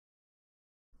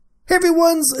Hey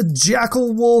everyone's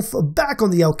Jackal Wolf back on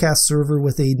the Outkast server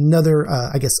with another,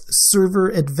 server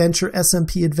adventure,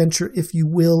 SMP adventure, if you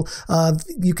will.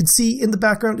 You can see in the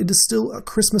background it is still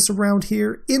Christmas around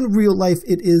here. In real life,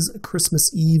 it is Christmas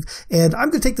Eve, and I'm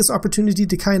going to take this opportunity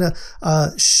to kind of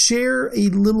share a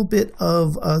little bit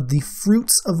of the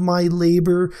fruits of my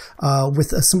labor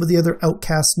with some of the other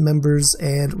Outkast members,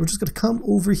 and we're just going to come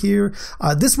over here.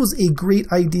 This was a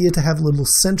great idea to have a little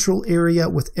central area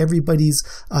with everybody's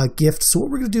gift. So what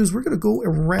we're going to do is we're going to go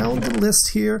around the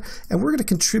list here and we're going to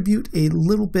contribute a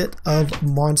little bit of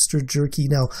Monster Jerky.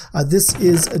 Now, this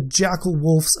is a Jackal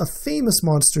Wolf's a famous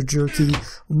Monster Jerky.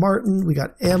 Martin, we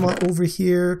got Emma over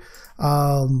here.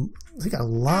 We got a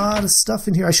lot of stuff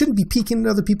in here. I shouldn't be peeking at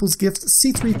other people's gifts.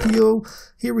 C3PO,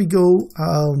 here we go.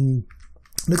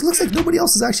 It looks like nobody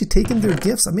else has actually taken their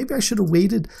gifts. Maybe I should have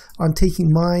waited on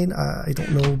taking mine. I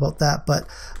don't know about that, but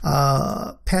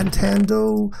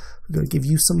Pantando, we're going to give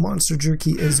you some Monster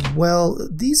Jerky as well.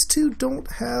 These two don't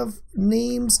have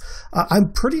names.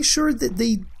 I'm pretty sure that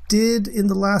they did in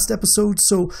the last episode,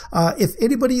 so if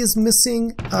anybody is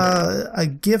missing a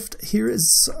gift, here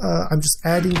is, I'm just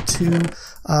adding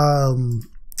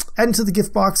to the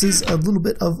gift boxes a little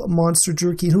bit of Monster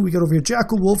Jerky. And who we got over here?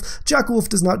 Jackal Wolf. Jackal Wolf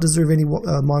does not deserve any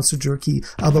Monster Jerky,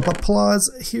 but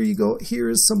applause. Here you go. Here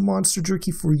is some Monster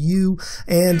Jerky for you,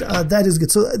 and that is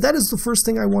good. So that is the first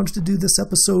thing I wanted to do this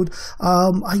episode.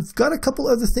 I've got a couple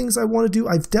other things I want to do.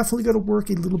 I've definitely got to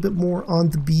work a little bit more on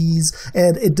the bees,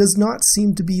 and it does not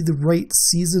seem to be the right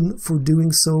season for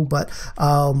doing so, but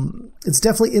it's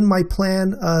definitely in my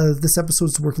plan this episode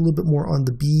is to work a little bit more on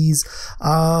the bees.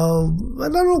 I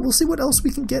don't know, we'll see what else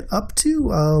we can get up to.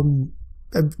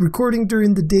 I'm recording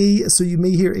during the day, so you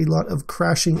may hear a lot of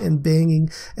crashing and banging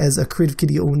as a Creative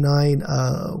Kitty 09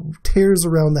 tears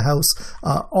around the house,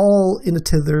 all in a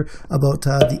tither about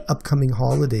the upcoming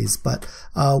holidays. But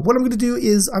what I'm going to do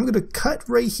is I'm going to cut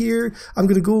right here. I'm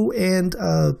going to go and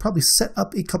probably set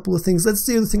up a couple of things. That's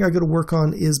the other thing I got to work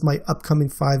on is my upcoming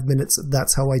 5 minutes.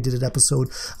 That's how I did it episode.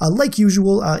 Like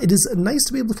usual, it is nice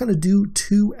to be able to kind of do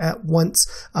two at once.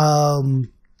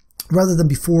 Rather than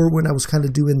before when I was kind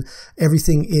of doing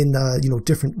everything in,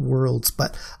 different worlds.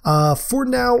 But for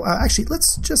now, actually,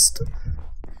 let's just...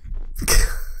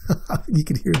 you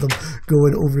can hear them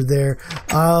going over there.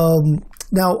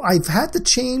 Now, I've had to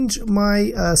change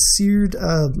my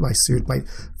my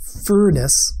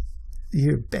furnace. You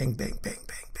hear bang, bang, bang, bang,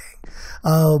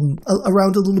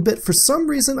 around a little bit. For some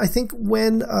reason, I think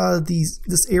when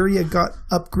this area got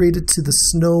upgraded to the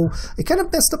snow, it kind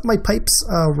of messed up my pipes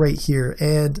right here,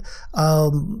 and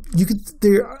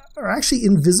they are actually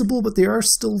invisible, but they are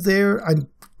still there. I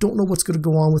don't know what's going to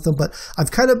go on with them, but I've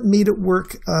kind of made it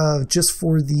work just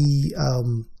for the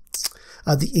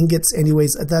ingots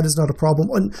anyways. That is not a problem.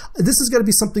 And this is going to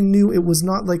be something new. It was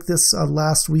not like this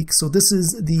last week. So this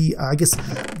is the,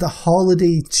 the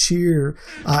holiday cheer.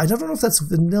 I don't know if that's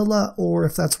vanilla or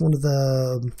if that's one of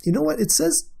the, you know what? It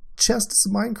says chests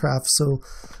of Minecraft. So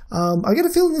I get a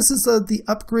feeling this is the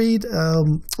upgrade.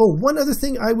 One other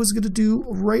thing I was going to do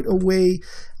right away,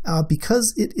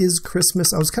 because it is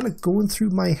Christmas, I was kind of going through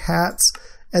my hats.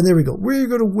 And there we go. We're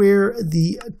going to wear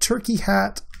the turkey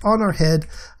hat on our head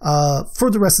for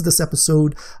the rest of this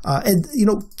episode. And,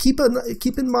 keep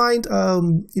in mind,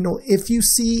 if you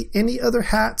see any other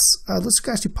hats, let's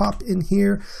actually pop in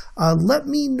here. Let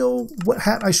me know what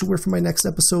hat I should wear for my next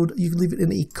episode. You can leave it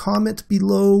in a comment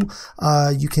below.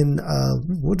 You can,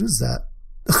 what is that?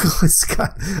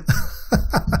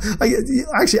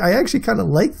 I actually kind of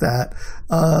like that.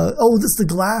 This is the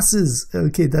glasses.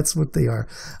 Okay, that's what they are.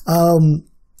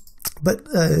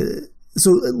 So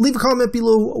leave a comment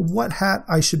below what hat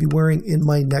I should be wearing in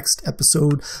my next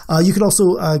episode. You can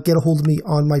also get a hold of me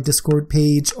on my Discord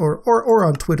page or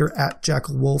on Twitter at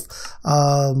JackalWolf.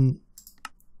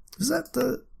 Is that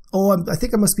the... I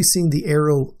think I must be seeing the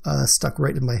arrow stuck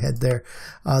right in my head there.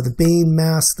 The Bane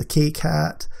mask, the cake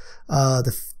hat,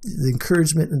 the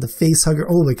encouragement, and the face hugger.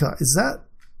 Oh my god, is that...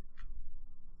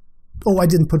 Oh, I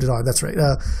didn't put it on. That's right.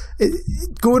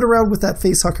 Going around with that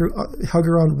face hugger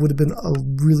on would have been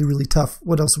really, really tough.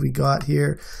 What else have we got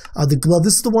here? The glove.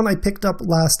 This is the one I picked up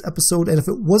last episode, and if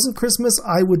it wasn't Christmas,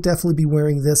 I would definitely be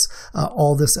wearing this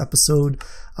all this episode.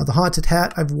 The haunted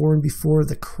hat I've worn before.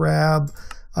 The crab.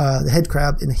 The head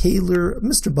crab, inhaler,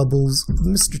 Mr. Bubbles,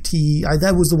 Mr. T.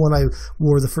 That was the one I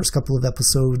wore the first couple of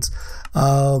episodes.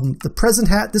 The present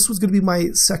hat. This was going to be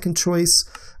my second choice.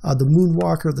 The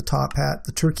Moonwalker, the top hat,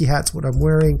 the turkey hat's what I'm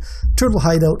wearing, turtle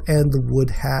hideout, and the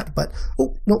wood hat. But,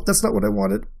 oh, no, that's not what I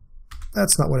wanted.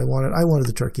 That's not what I wanted. I wanted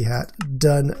the turkey hat.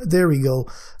 Done. There we go.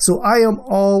 So I am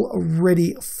all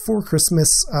ready for Christmas.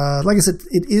 Like I said,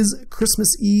 it is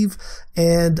Christmas Eve,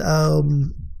 and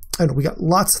I know we got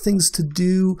lots of things to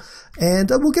do, and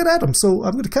we'll get at them. So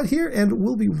I'm going to cut here, and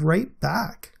we'll be right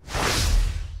back.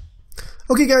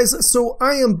 Okay guys, so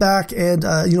I am back, and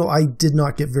you know, I did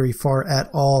not get very far at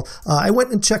all. I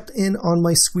went and checked in on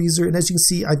my squeezer, and as you can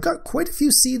see, I've got quite a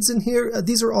few seeds in here.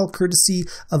 These are all courtesy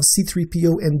of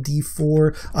C3PO and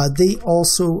D4. They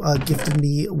also gifted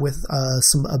me with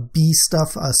some bee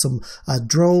stuff, some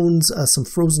drones, some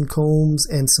frozen combs,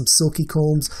 and some silky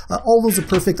combs. All those are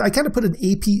perfect. I kind of put an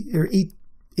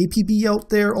APB out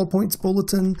there, all points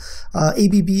bulletin,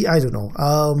 ABB, I don't know,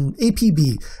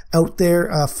 APB out there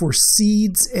for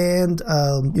seeds and,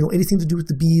 you know, anything to do with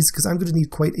the bees, because I'm going to need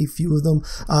quite a few of them.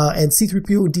 And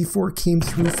C3PO and D4 came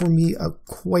through for me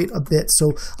quite a bit.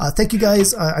 So thank you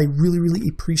guys. I really, really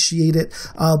appreciate it.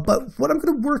 But what I'm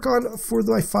going to work on for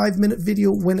my 5-minute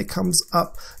video when it comes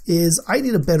up is I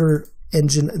need a better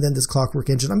engine than this clockwork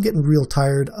engine. I'm getting real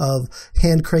tired of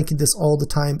hand cranking this all the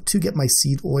time to get my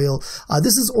seed oil.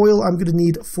 This is oil I'm going to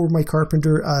need for my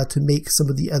carpenter to make some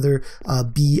of the other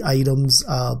bee items.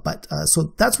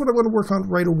 So that's what I'm going to work on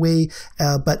right away.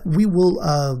 But we will,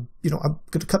 you know, I'm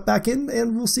going to cut back in,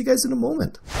 and we'll see you guys in a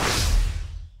moment.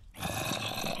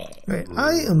 Right,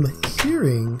 I am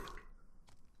hearing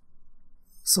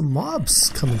some mobs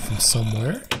coming from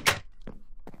somewhere.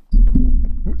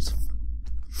 Oops.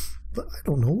 But I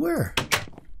don't know where. There's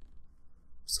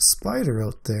a spider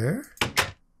out there.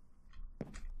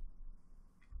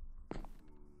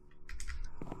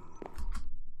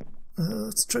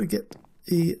 Let's try to get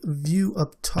a view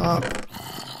up top.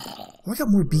 Oh, I got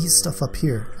more bee stuff up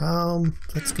here.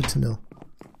 That's good to know.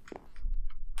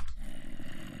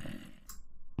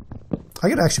 I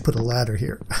could actually put a ladder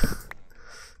here.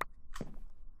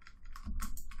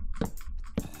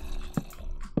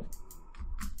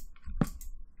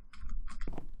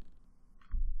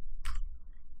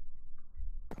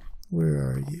 Where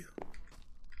are you?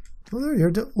 Oh, there you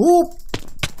are. Oh!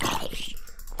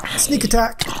 Sneak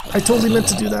attack! I totally meant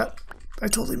to do that. I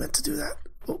totally meant to do that.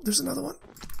 Oh, there's another one.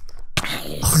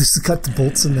 Oh, this has got the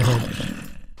bolts in the head.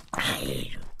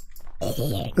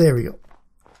 There we go.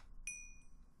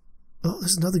 Oh,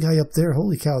 there's another guy up there.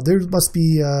 Holy cow. There must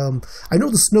be... I know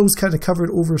the snow's kind of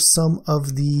covered over some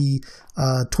of the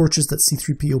torches that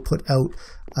C3PO put out.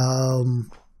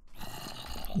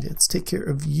 Let's take care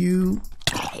of you.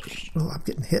 Oh, I'm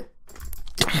getting hit.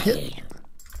 Getting hit.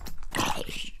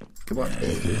 Come on.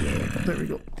 There we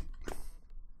go.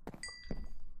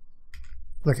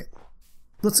 Okay.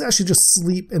 Let's actually just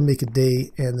sleep and make a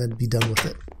day and then be done with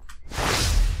it.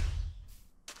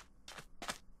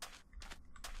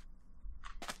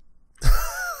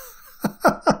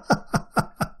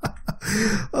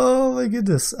 Oh my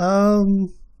goodness. 1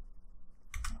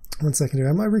 second here.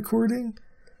 Am I recording?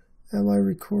 Am I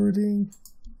recording?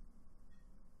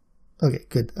 Okay,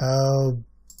 good.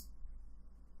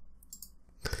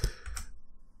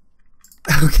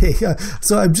 Okay,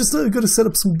 so I'm just going to set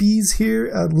up some bees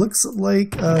here. Looks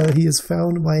like he has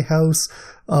found my house.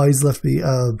 He's left me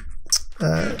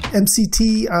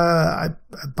MCT,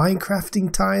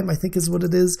 Minecreating time, I think is what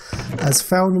it is, has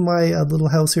found my little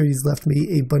house here. He's left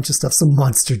me a bunch of stuff, some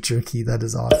Monster Jerky. That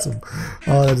is awesome.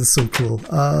 Oh, that is so cool.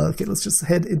 Okay, let's just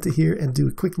head into here and do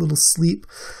a quick little sleep.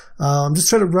 I'm just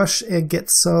trying to rush and get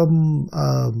some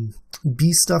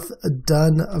bee stuff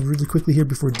done really quickly here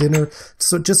before dinner,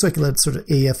 so just so I can let sort of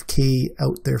AFK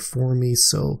out there for me.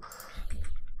 So,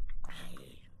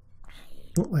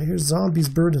 oh, I hear zombies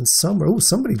burning somewhere. Oh,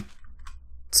 somebody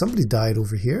died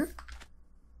over here.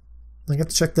 I got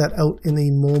to check that out in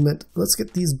a moment. Let's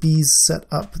get these bees set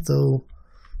up though.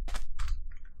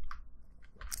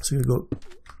 So we're gonna go.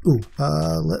 Ooh,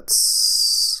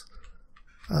 let's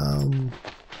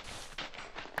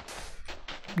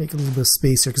make a little bit of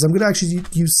space here, because I'm going to actually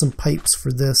use some pipes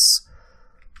for this.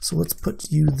 So let's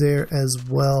put you there as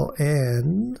well.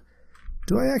 And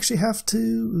do I actually have to?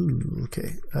 Ooh,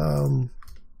 okay.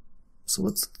 So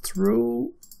let's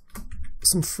throw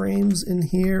some frames in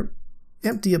here,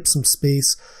 empty up some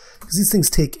space, because these things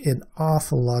take an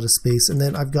awful lot of space. And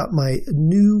then I've got my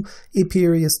new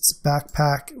apiarists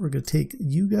backpack. We're going to take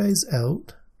you guys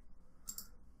out.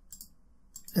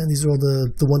 And these are all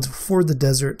the ones for the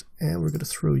desert. And we're going to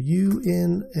throw you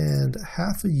in and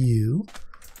half of you.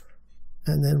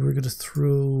 And then we're going to throw...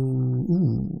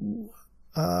 Ooh.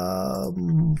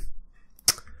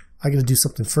 I got to do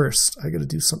something first.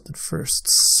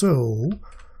 So...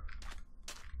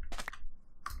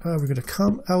 we're going to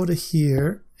come out of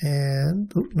here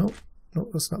and... Oh, no,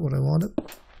 that's not what I wanted.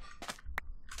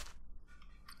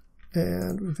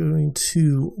 And we're going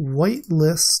to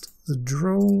whitelist the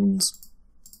drones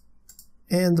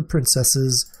and the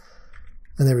princesses.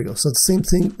 And there we go. So the same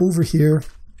thing over here.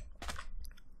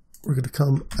 We're going to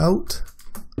come out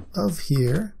of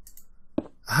here.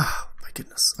 Ah, my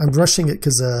goodness. I'm rushing it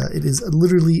because it is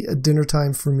literally a dinner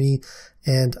time for me.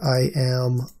 And I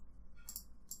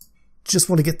just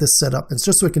want to get this set up. It's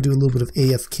just so I can do a little bit of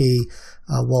AFK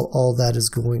while all that is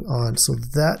going on. So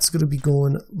that's going to be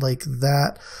going like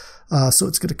that. So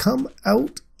it's going to come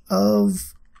out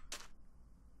of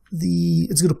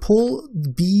it's going to pull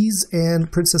bees and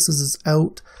princesses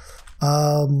out.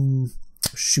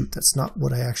 Shoot, that's not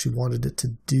what I actually wanted it to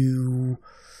do.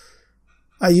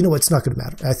 You know what, it's not going to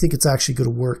matter. I think it's actually going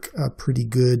to work pretty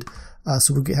good.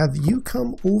 So we'll have you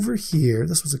come over here.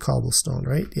 This was a cobblestone,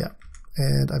 right? Yeah.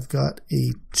 And I've got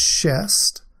a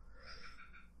chest.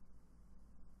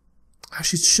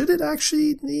 Actually, should it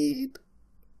actually need...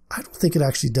 I don't think it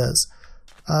actually does.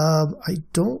 I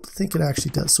don't think it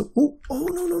actually does. So,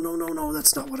 no,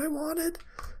 that's not what I wanted.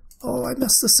 Oh, I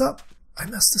messed this up.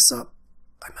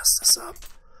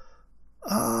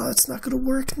 It's not going to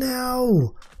work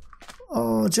now.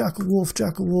 Oh, Jackal Wolf.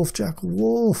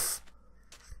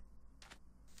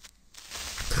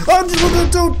 Oh,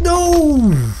 don't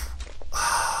know.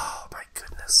 Oh, my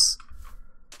goodness.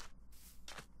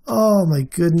 Oh, my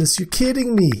goodness. You're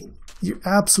kidding me. You're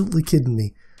absolutely kidding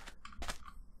me.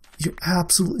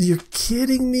 You're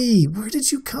kidding me. Where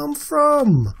did you come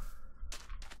from?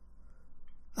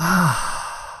 Ah.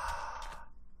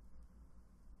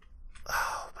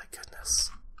 Oh my goodness.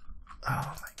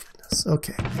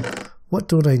 Okay. What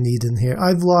don't I need in here?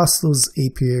 I've lost those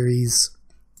apiaries.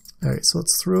 Alright, so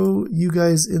let's throw you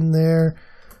guys in there.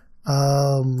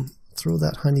 Throw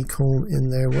that honeycomb in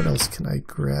there. What else can I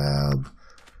grab?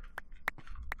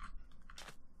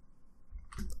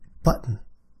 Button.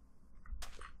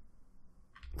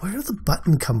 Where did the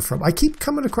button come from? I keep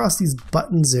coming across these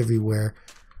buttons everywhere.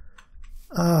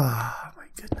 Ah, my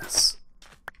goodness.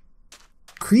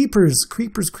 Creepers.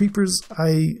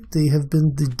 They have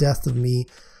been the death of me.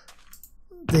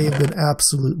 They have been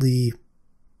absolutely...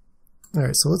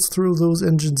 Alright, so let's throw those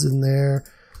engines in there.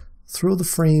 Throw the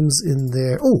frames in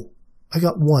there. Oh, I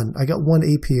got one. I got one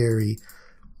apiary.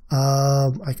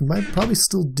 Might probably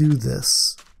still do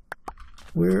this.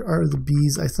 Where are the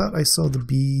bees? I thought I saw the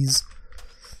bees.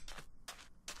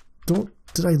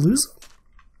 Did I lose them?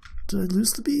 Did I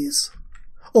lose the bees?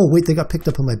 Oh, wait, they got picked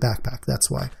up on my backpack. That's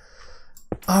why.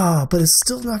 Ah, but it's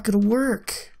still not going to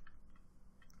work.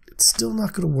 It's still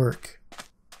not going to work.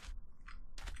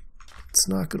 It's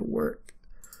not going to work.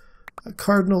 A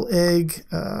cardinal egg.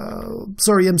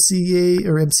 Sorry, MCA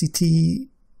or MCT.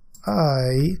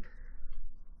 I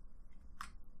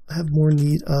have more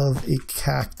need of a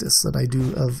cactus than I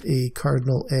do of a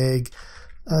cardinal egg.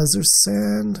 Is there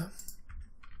sand?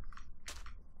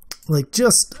 Like,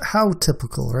 just how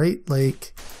typical, right?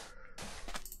 Like,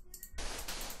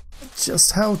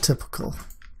 just how typical.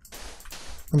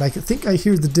 And I think I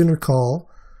hear the dinner call.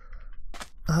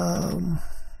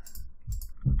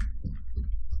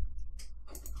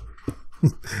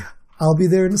 I'll be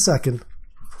there in a second.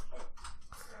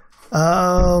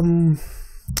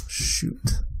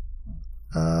 Shoot.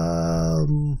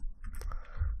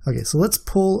 Okay, so let's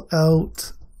pull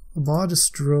out the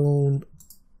modest drone.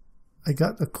 I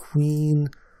got a queen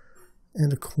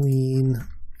and a queen,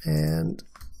 and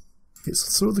okay, so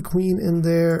throw the queen in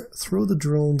there, throw the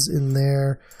drones in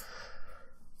there.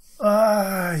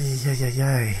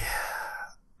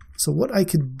 So what I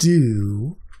could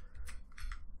do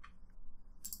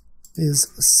is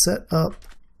set up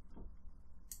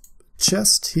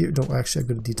chest here. No, actually, I'm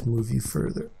going to need to move you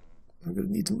further.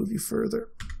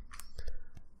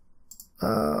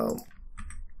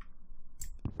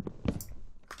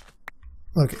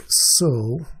 Okay,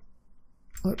 so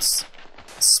let's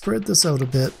spread this out a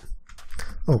bit.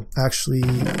 Oh, actually,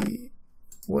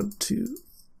 1, 2.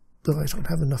 Oh, I don't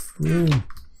have enough room.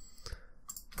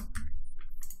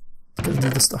 Gotta do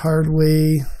this the hard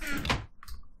way.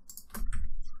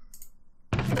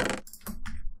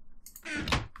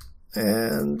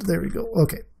 And there we go.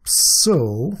 Okay,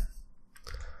 so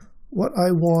what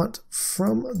I want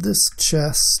from this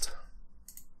chest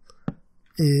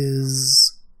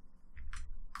is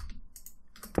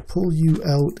to pull you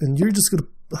out, and you're just gonna...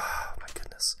 Oh my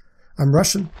goodness. I'm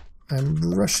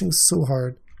rushing so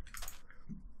hard.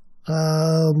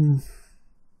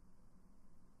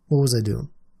 What was I doing?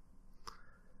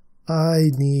 I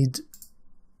need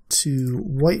to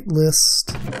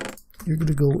whitelist. You're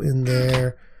gonna go in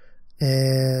there,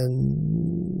 and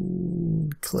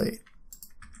clay.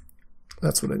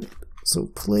 That's what I need. So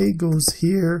clay goes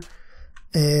here,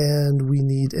 And we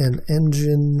need an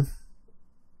engine.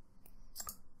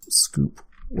 Scoop.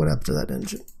 What happened to that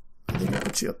engine? I think I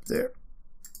put you up there.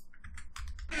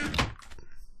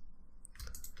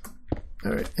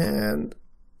 Alright, and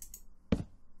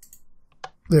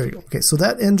there you go. Okay, so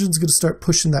that engine's going to start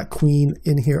pushing that queen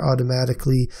in here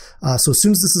automatically. So as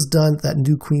soon as this is done, that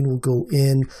new queen will go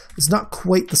in. It's not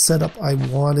quite the setup I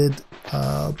wanted,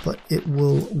 but it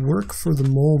will work for the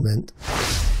moment.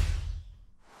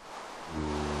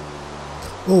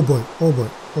 Oh boy, oh boy,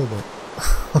 oh boy.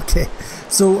 Okay,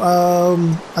 so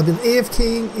I've been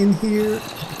AFKing in here.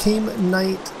 It became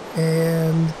night,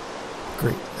 and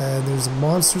great. And there's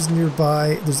monsters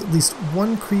nearby. There's at least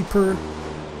one creeper.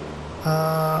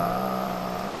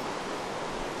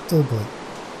 Oh boy.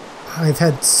 I've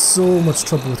had so much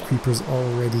trouble with creepers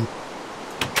already.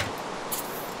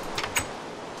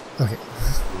 Okay.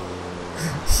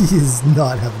 He is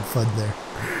not having fun there.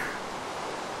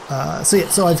 So yeah,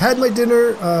 so I've had my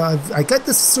dinner. I got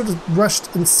this sort of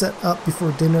rushed and set up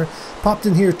before dinner. Popped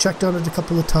in here, checked on it a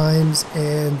couple of times,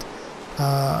 and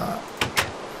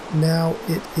now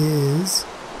it is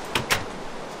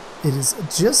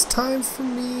just time for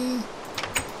me.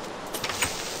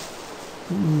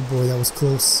 Ooh boy, that was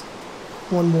close.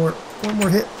 One more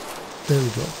hit. There we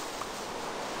go.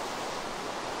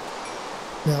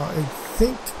 Now I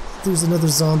think there's another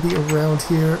zombie around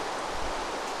here.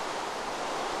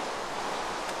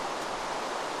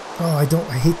 Oh,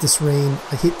 I hate this rain.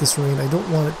 I hate this rain. I don't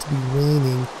want it to be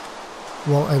raining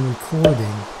while I'm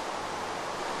recording.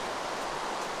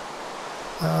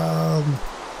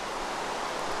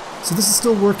 So this is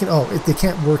still working. Oh, they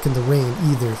can't work in the rain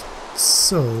either.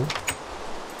 So you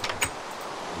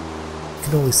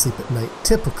can only sleep at night.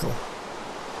 Typical.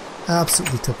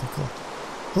 Absolutely typical.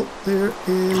 Oh, there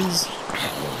is.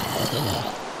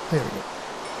 There we go.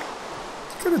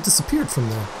 It kind of disappeared from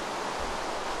there.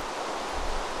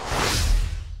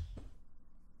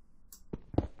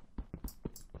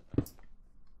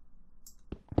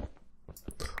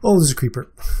 Oh, there's a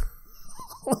creeper.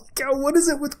 Oh my God, what is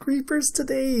it with creepers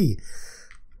today?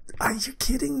 Are you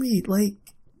kidding me? Like,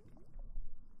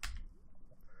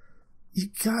 you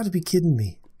gotta be kidding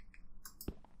me.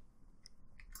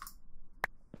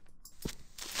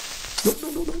 No, no,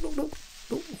 no, no, no, no.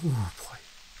 No. Oh boy.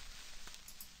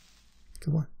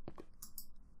 Come on.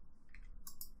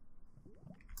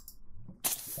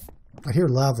 I hear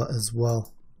lava as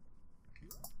well.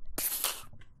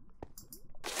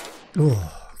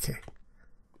 Oh.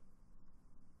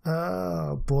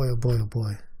 Oh boy, oh boy, oh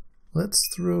boy. Let's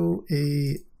throw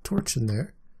a torch in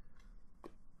there.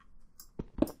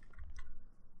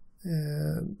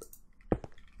 And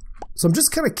so I'm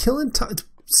just kind of killing time.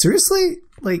 Seriously?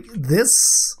 Like this?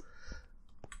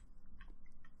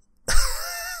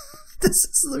 This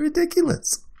is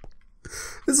ridiculous.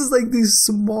 This is like the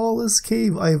smallest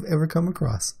cave I've ever come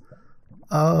across.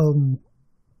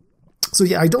 So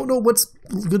yeah, I don't know what's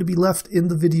going to be left in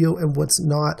the video and what's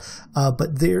not,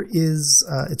 but there is,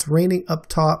 it's raining up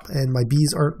top and my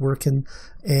bees aren't working,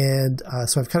 and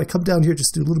so I've kind of come down here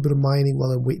just to do a little bit of mining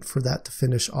while I'm waiting for that to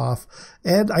finish off,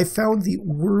 and I found the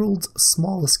world's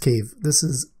smallest cave. This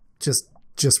is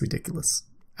just ridiculous.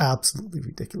 Absolutely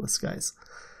ridiculous, guys.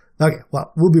 Okay,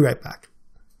 well, we'll be right back.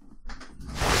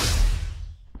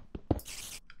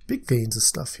 Big veins of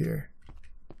stuff here.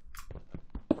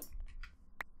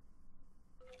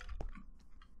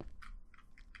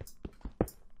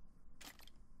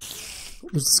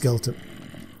 There's a skeleton.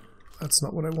 That's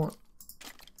not what I want.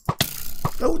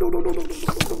 No, no, no, no, no, no, no,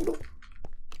 no, no.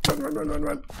 Run, run, run, run,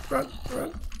 run, run,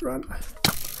 run, run.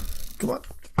 Come on.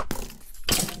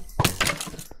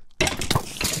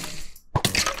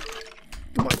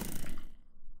 Come on.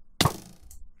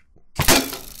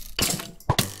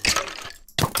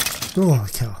 Holy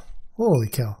cow. Holy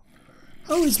cow.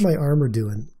 How is my armor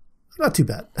doing? Not too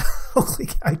bad. Holy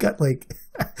cow. I got like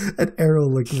an arrow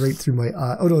like right through my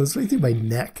eye. Oh no, it's right through my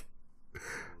neck.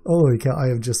 Holy cow, I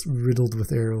am just riddled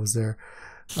with arrows there.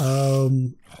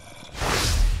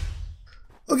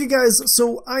 Okay guys,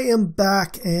 so I am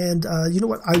back, and you know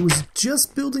what, I was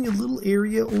just building a little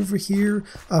area over here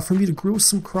for me to grow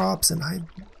some crops, and I'm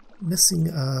missing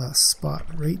a spot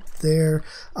right there.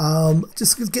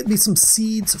 Just to get me some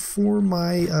seeds for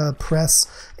my press,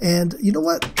 and you know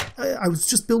what, I was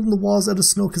just building the walls out of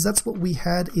snow because that's what we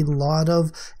had a lot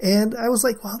of, and I was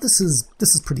like, wow, this is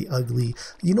pretty ugly.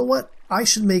 You know what? I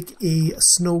should make a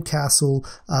snow castle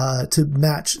to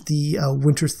match the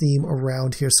winter theme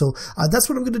around here. So that's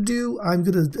what I'm going to do. I'm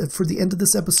going to, for the end of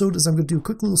this episode, is I'm going to do a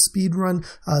quick little speed run,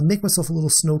 make myself a little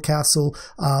snow castle.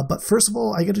 But first of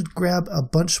all, I got to grab a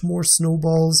bunch more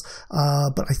snowballs.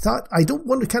 But I thought I don't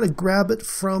want to kind of grab it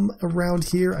from around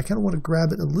here. I kind of want to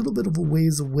grab it a little bit of a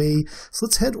ways away. So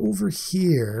let's head over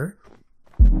here.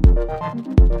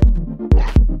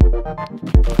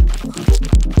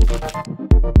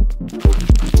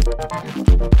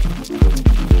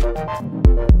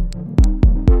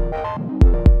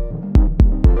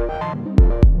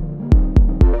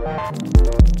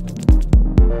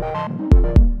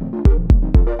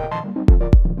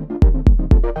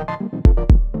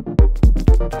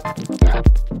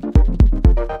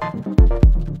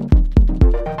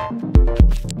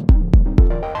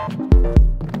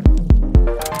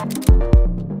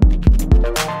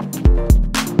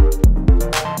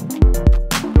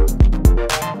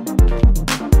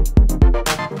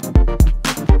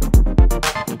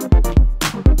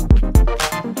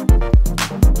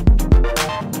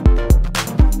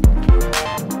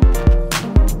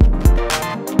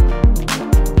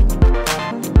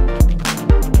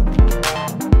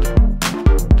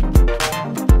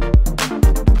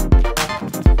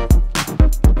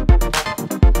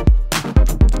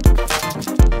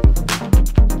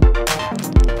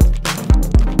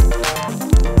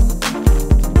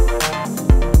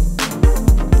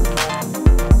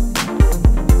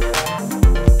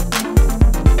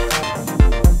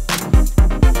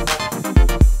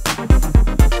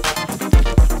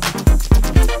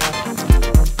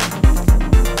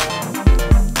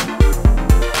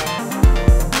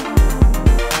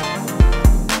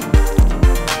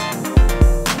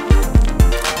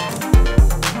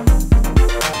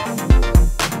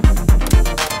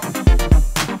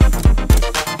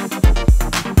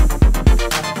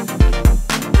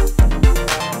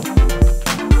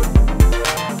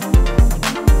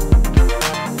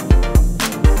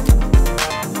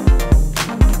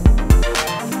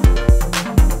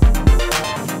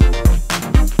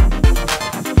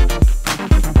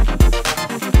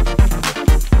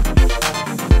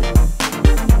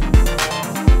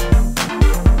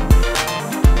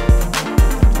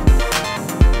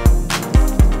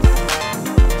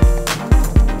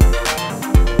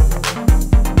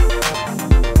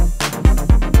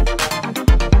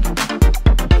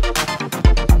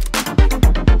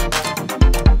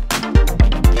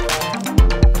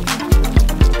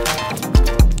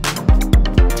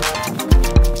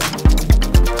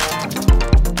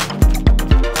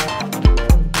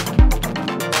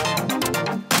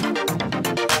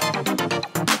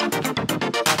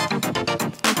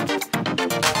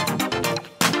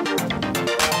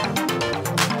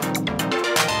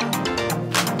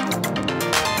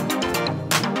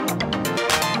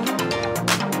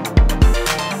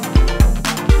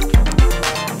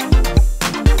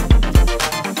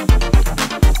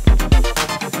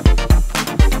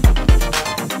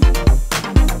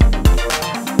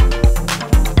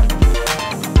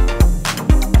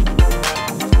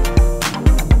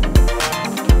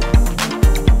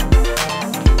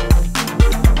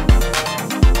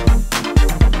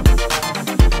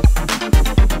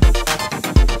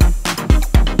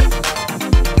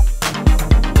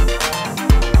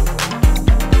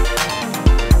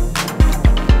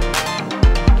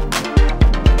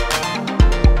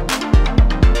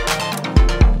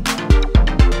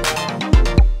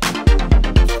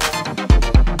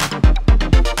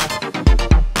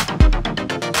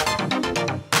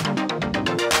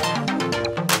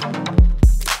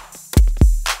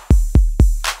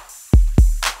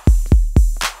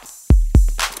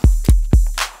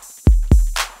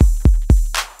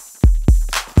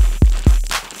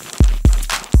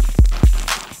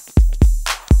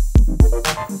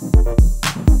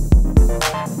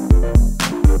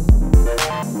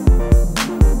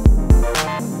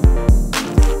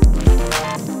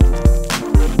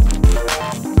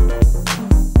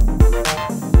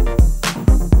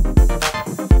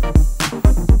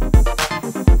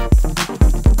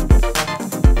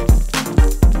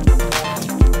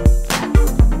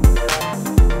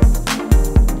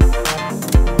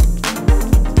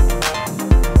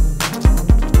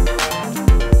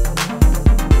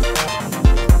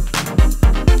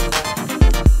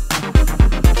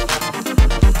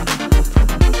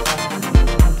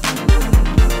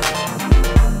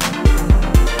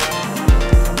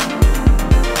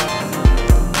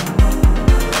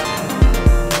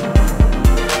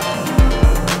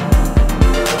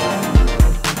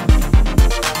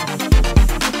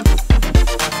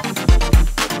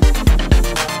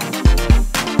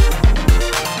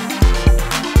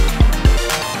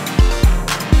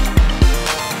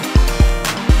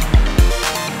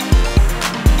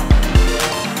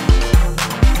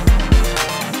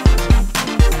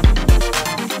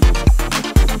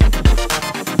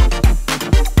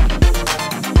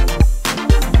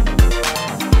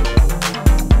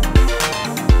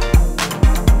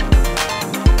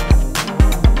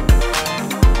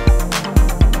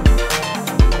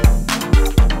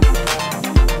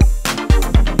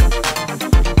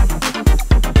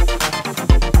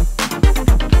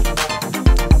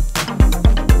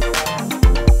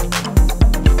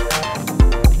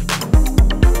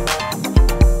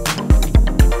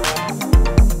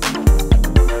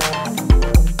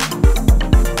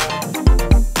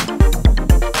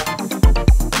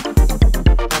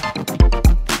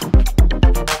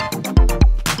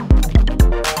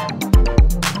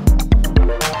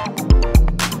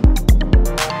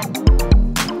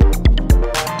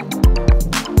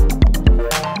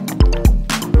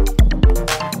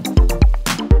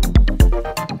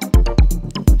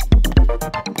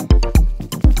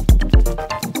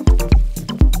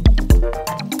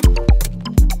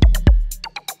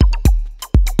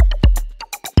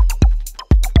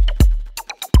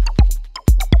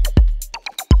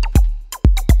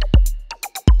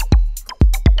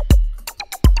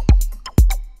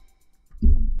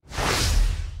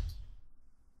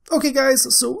 Okay guys,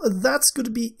 so that's going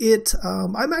to be it.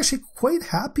 I'm actually quite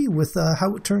happy with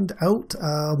how it turned out,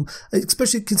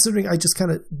 especially considering I just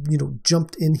kind of,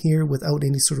 jumped in here without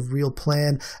any sort of real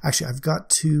plan. Actually, I've got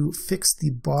to fix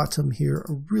the bottom here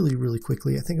really, really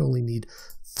quickly. I think I only need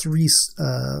three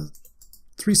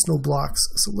snow blocks.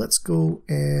 So let's go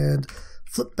and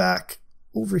flip back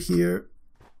over here.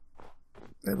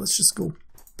 And let's just go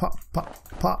pop,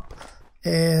 pop, pop.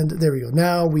 And there we go.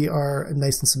 Now we are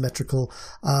nice and symmetrical.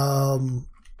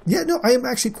 Yeah, no, I am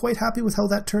actually quite happy with how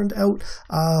that turned out.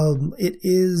 It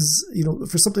is,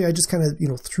 for something I just kind of,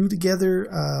 threw together,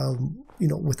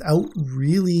 without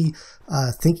really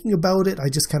thinking about it. I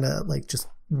just kind of just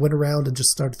went around and just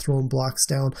started throwing blocks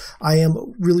down. I am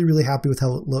really, really happy with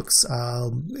how it looks.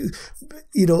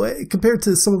 Compared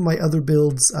to some of my other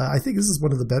builds, I think this is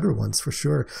one of the better ones for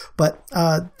sure. But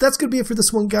that's going to be it for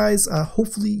this one, guys.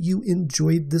 Hopefully you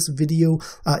enjoyed this video.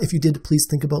 If you did, please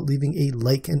think about leaving a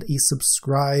like and a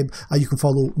subscribe. You can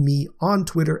follow me on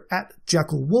Twitter at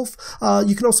JackalWolf.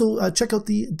 You can also check out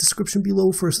the description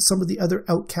below for some of the other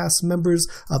Outkast members.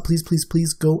 Please, please,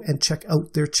 please go and check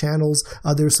out their channels.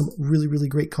 There's some really, really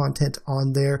great content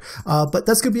on there. But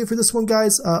that's going to be it for this one,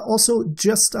 guys. Also,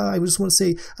 I just want to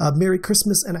say Merry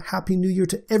Christmas and a Happy New Year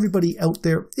to everybody out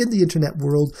there in the internet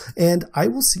world. And I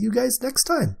will see you guys next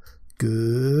time.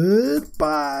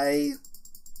 Goodbye.